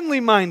heavenly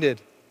minded.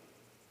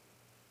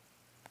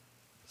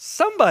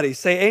 Somebody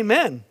say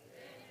amen.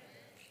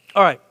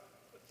 All right.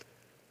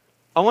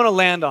 I want to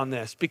land on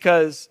this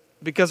because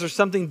there's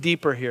something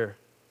deeper here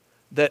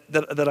that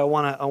I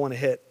want to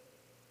hit.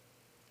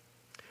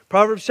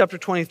 Proverbs chapter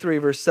 23,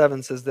 verse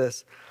 7 says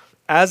this: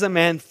 as a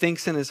man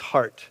thinks in his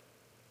heart,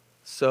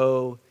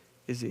 so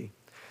is he.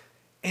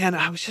 And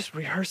I was just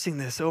rehearsing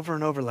this over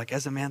and over, like,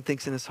 as a man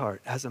thinks in his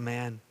heart, as a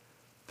man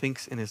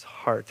thinks in his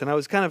heart. And I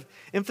was kind of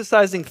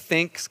emphasizing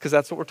thinks because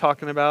that's what we're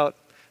talking about,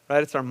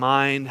 right? It's our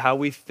mind, how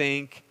we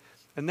think.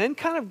 And then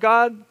kind of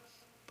God,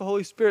 the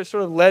Holy Spirit,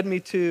 sort of led me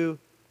to,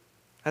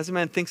 as a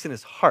man thinks in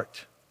his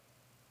heart.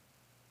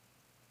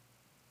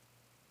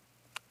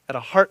 At a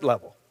heart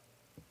level.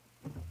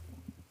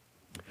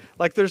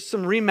 Like there's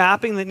some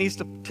remapping that needs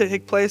to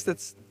take place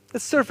that's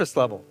surface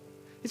level.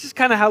 It's just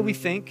kind of how we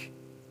think,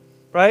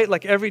 right?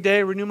 Like every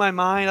day, renew my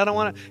mind. I don't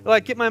want to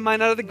like get my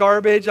mind out of the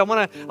garbage. I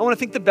want to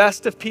think the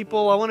best of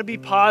people. I want to be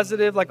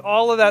positive. Like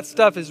all of that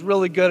stuff is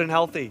really good and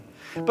healthy.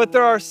 But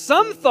there are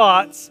some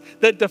thoughts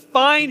that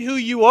define who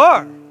you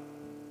are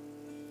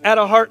at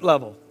a heart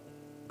level.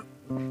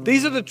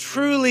 These are the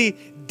truly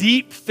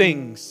deep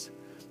things.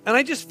 And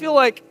I just feel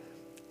like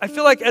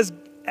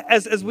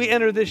as we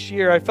enter this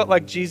year, I felt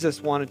like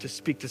Jesus wanted to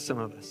speak to some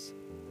of us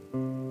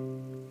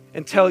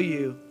and tell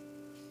you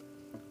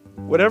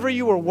whatever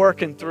you were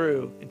working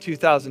through in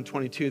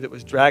 2022 that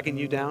was dragging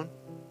you down,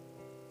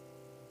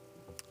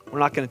 we're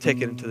not going to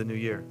take it into the new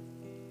year.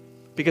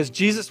 Because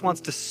Jesus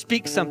wants to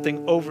speak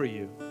something over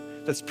you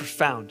that's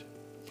profound.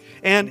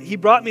 And he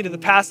brought me to the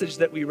passage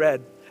that we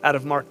read out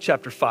of Mark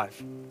chapter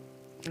 5.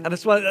 And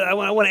I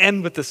want to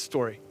end with this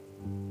story.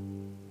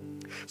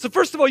 So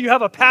first of all, you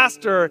have a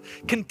pastor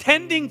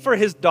contending for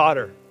his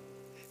daughter.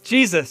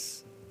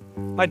 Jesus,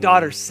 my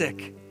daughter's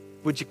sick.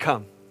 Would you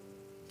come?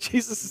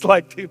 Jesus is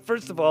like, dude,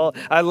 first of all,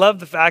 I love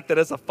the fact that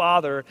as a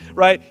father,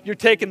 right, you're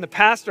taking the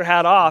pastor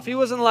hat off. He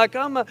wasn't like,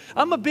 I'm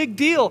a big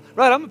deal,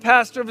 right? I'm a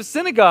pastor of a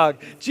synagogue.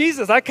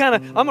 Jesus,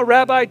 I'm a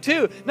rabbi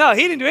too. No,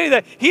 he didn't do any of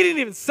that. He didn't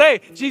even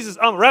say, Jesus,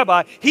 I'm a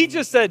rabbi. He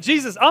just said,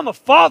 Jesus, I'm a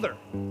father.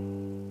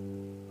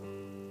 And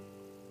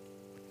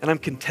I'm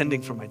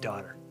contending for my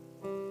daughter.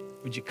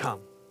 Would you come?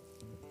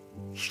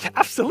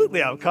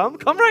 Absolutely, I'll come.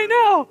 Come right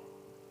now.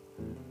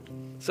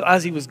 So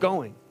as he was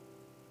going,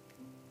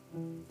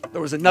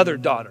 there was another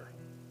daughter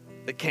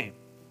that came.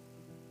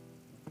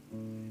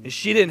 And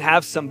she didn't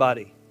have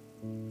somebody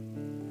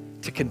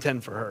to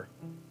contend for her.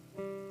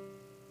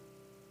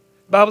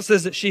 The Bible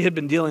says that she had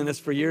been dealing this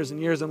for years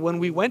and years. And when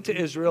we went to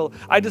Israel,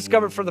 I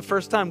discovered for the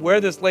first time where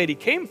this lady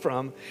came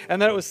from,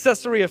 and that it was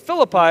Caesarea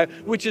Philippi,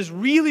 which is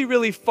really,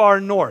 really far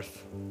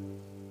north.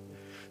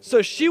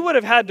 So she would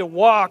have had to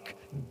walk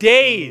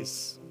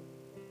days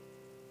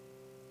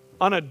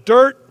on a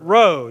dirt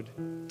road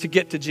to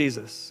get to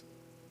Jesus.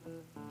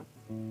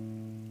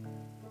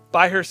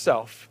 By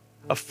herself,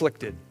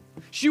 afflicted.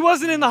 She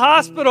wasn't in the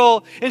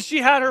hospital and she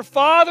had her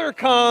father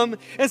come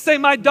and say,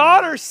 my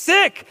daughter's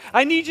sick.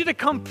 I need you to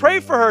come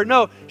pray for her.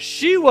 No,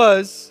 she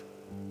was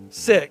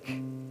sick,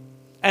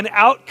 an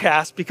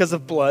outcast because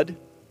of blood.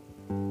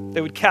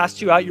 They would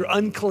cast you out. You're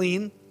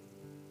unclean.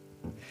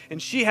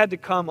 And she had to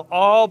come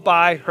all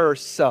by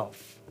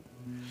herself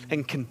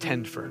and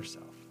contend for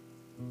herself.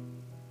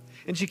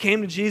 And she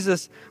came to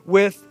Jesus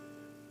with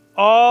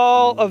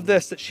all of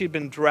this that she'd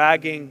been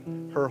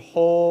dragging her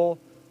whole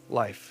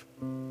life.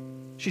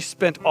 She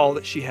spent all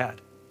that she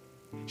had.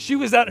 She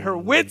was at her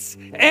wits'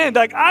 end,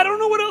 like, I don't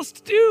know what else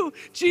to do.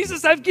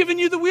 Jesus, I've given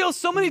you the wheel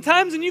so many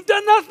times and you've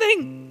done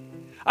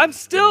nothing. I'm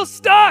still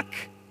stuck.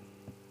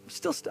 I'm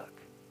still stuck.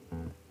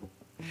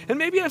 And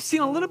maybe I've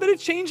seen a little bit of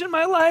change in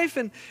my life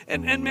and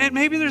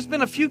maybe there's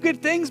been a few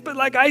good things, but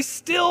like I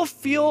still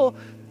feel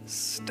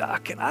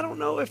stuck. And I don't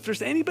know if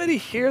there's anybody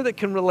here that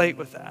can relate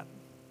with that.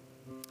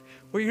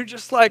 Where you're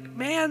just like,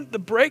 man, the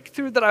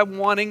breakthrough that I'm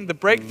wanting, the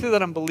breakthrough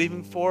that I'm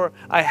believing for,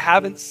 I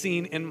haven't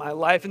seen in my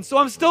life. And so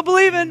I'm still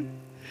believing.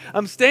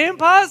 I'm staying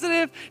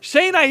positive.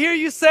 Shane, I hear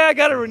you say I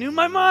got to renew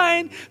my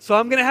mind, so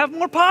I'm going to have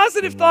more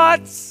positive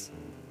thoughts.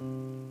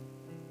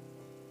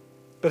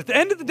 But at the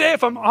end of the day,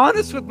 if I'm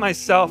honest with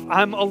myself,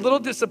 I'm a little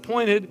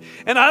disappointed.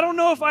 And I don't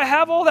know if I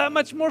have all that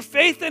much more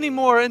faith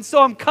anymore. And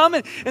so I'm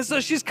coming. And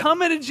so she's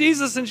coming to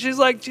Jesus and she's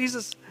like,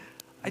 Jesus,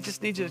 I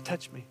just need you to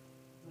touch me.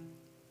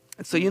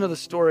 And so you know the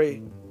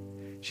story.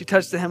 She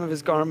touched the hem of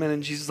his garment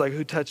and Jesus is like,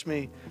 who touched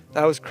me?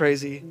 That was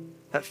crazy.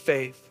 That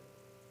faith.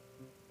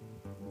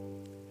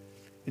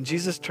 And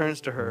Jesus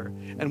turns to her.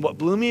 And what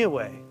blew me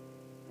away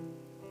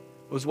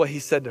was what he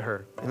said to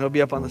her. And it'll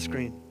be up on the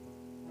screen.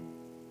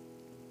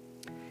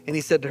 And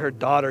he said to her,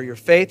 daughter, your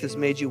faith has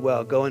made you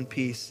well. Go in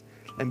peace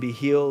and be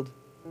healed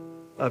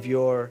of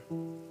your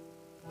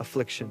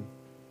affliction.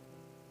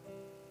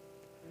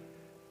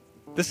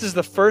 This is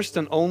the first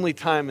and only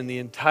time in the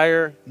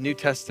entire New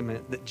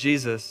Testament that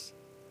Jesus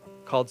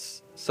called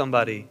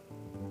somebody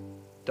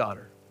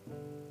daughter.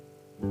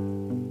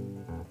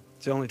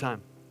 It's the only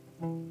time.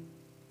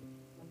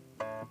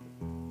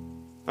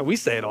 And we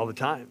say it all the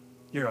time.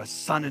 You're a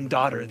son and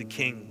daughter of the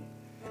King.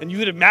 And you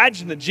would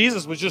imagine that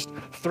Jesus was just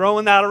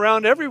throwing that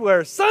around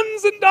everywhere.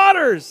 Sons and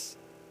daughters.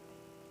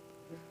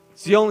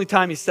 It's the only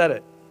time he said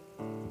it.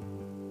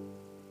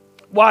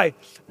 Why?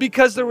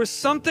 Because there was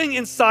something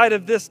inside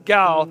of this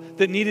gal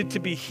that needed to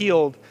be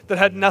healed that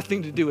had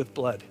nothing to do with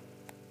blood.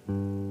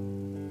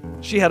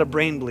 She had a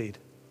brain bleed.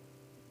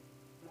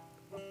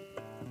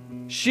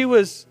 She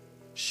was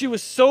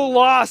so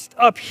lost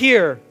up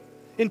here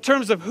in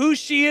terms of who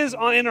she is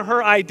in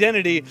her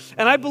identity.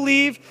 And I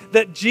believe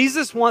that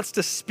Jesus wants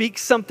to speak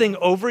something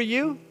over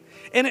you.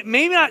 And it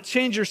may not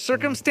change your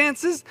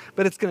circumstances,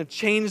 but it's going to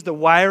change the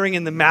wiring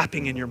and the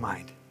mapping in your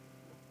mind.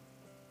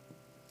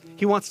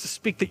 He wants to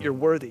speak that you're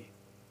worthy.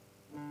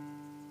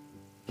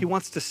 He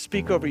wants to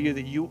speak over you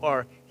that you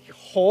are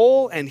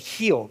whole and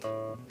healed.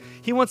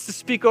 He wants to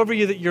speak over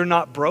you that you're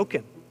not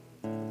broken.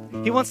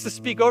 He wants to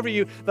speak over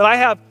you that I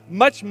have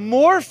much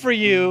more for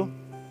you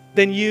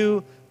than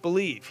you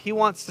believe. He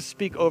wants to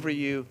speak over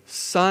you,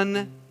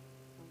 son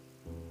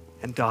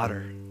and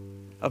daughter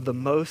of the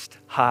Most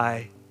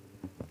High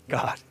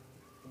God.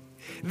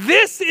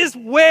 This is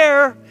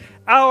where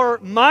our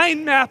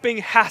mind mapping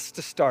has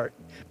to start.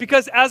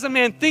 Because as a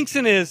man thinks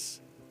in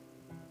his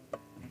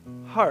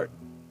heart.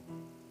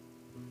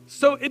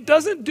 So it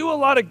doesn't do a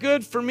lot of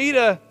good for me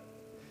to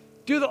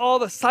do all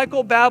the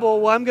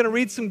psychobabble. Well, I'm going to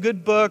read some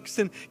good books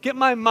and get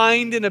my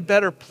mind in a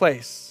better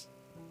place.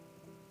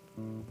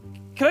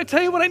 Can I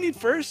tell you what I need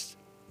first?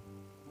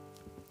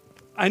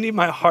 I need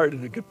my heart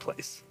in a good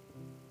place.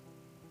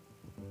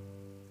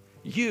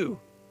 You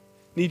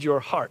need your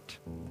heart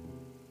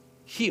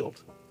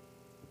healed.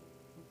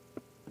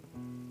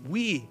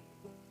 We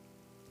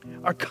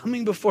are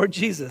coming before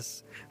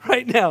Jesus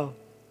right now.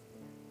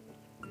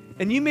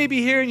 And you may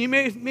be here and you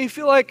may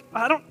feel like,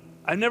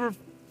 I never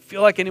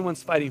feel like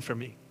anyone's fighting for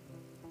me.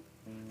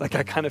 Like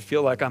I kind of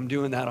feel like I'm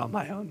doing that on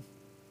my own.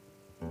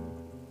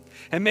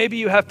 And maybe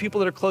you have people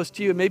that are close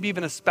to you, and maybe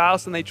even a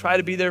spouse, and they try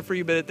to be there for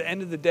you, but at the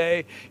end of the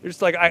day, you're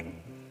just like,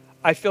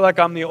 I feel like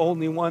I'm the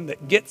only one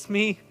that gets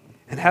me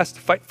and has to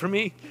fight for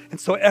me.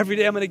 And so every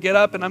day I'm going to get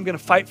up and I'm going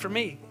to fight for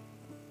me.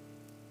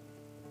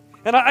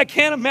 And I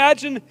can't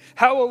imagine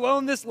how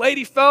alone this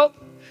lady felt,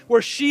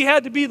 where she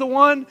had to be the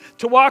one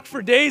to walk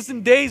for days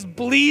and days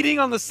bleeding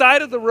on the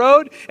side of the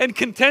road and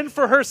contend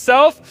for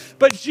herself.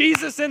 But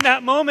Jesus in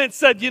that moment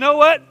said, you know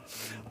what?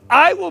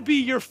 I will be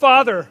your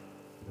father.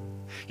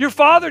 Your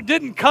father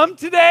didn't come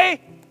today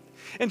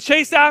and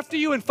chase after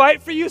you and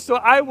fight for you, so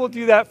I will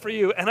do that for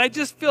you. And I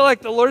just feel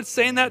like the Lord's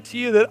saying that to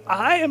you, that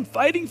I am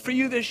fighting for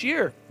you this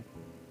year.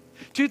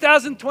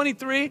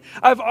 2023,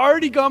 I've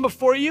already gone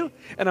before you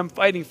and I'm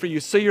fighting for you,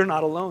 so you're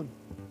not alone.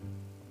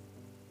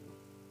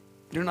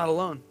 You're not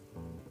alone.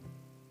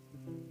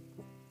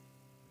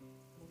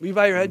 Will you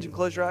bow your heads and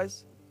close your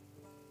eyes?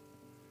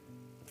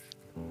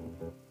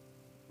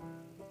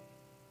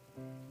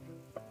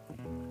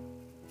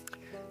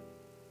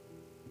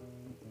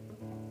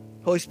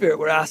 Holy Spirit,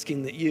 we're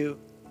asking that you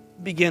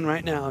begin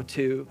right now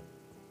to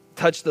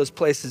touch those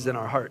places in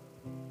our heart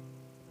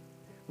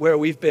where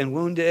we've been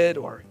wounded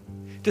or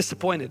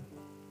disappointed.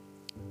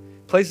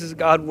 Places,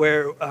 God,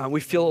 where we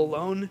feel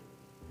alone,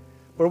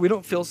 where we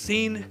don't feel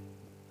seen,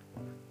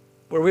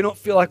 where we don't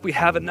feel like we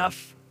have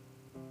enough.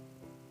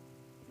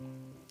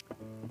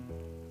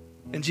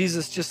 And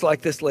Jesus, just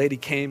like this lady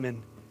came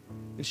and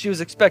she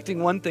was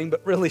expecting one thing,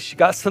 but really she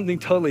got something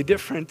totally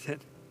different.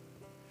 And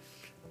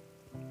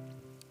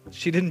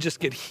she didn't just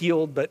get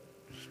healed, but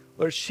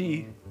Lord,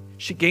 she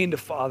gained a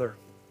father.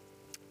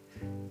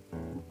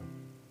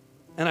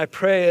 And I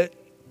pray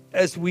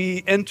as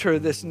we enter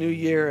this new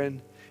year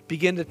and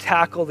begin to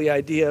tackle the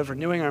idea of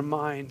renewing our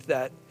mind,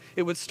 that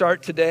it would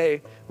start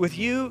today with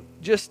you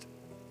just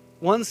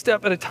one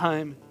step at a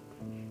time,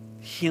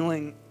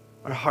 healing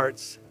our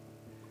hearts.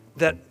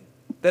 That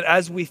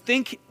as we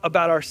think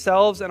about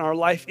ourselves and our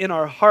life in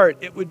our heart,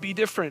 it would be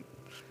different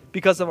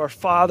because of our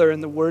Father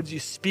and the words you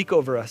speak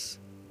over us.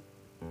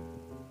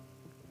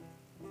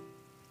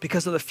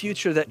 Because of the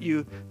future that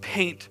you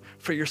paint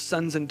for your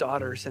sons and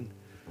daughters, and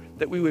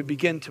that we would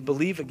begin to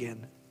believe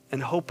again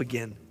and hope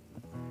again.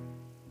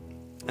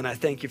 And I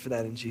thank you for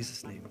that in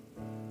Jesus' name.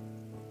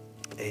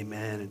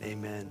 Amen and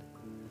amen.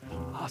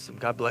 Awesome.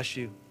 God bless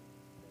you.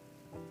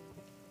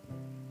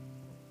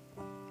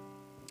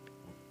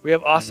 We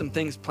have awesome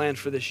things planned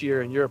for this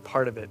year, and you're a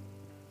part of it.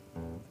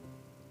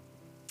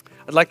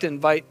 I'd like to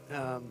invite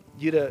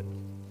you to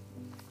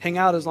hang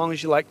out as long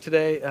as you like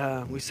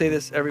today. We say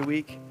this every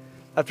week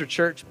after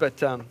church, but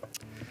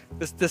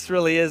this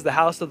really is the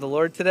house of the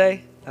Lord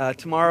today.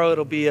 Tomorrow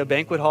it'll be a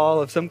banquet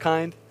hall of some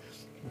kind,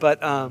 but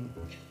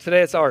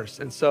today it's ours.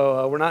 And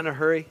so we're not in a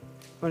hurry.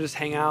 We're going to just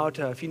hang out.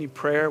 If you need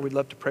prayer, we'd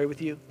love to pray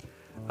with you.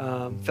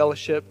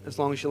 Fellowship as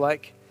long as you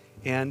like.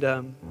 And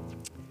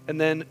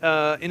then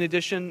in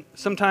addition,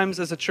 sometimes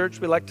as a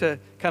church, we like to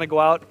kind of go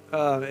out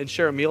and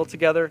share a meal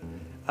together.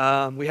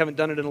 We haven't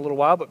done it in a little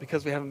while, but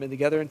because we haven't been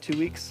together in 2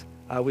 weeks,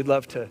 we'd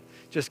love to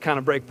just kind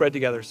of break bread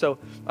together. So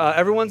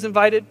everyone's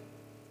invited.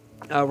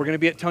 We're going to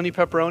be at Tony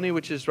Pepperoni,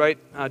 which is right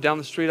down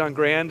the street on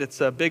Grand.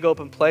 It's a big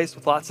open place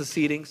with lots of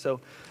seating.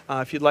 So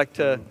if you'd like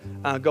to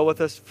go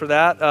with us for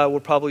that, we'll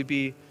probably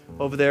be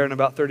over there in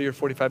about 30 or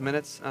 45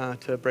 minutes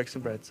to break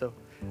some bread. So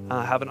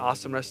have an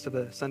awesome rest of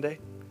the Sunday,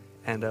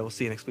 and we'll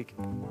see you next week.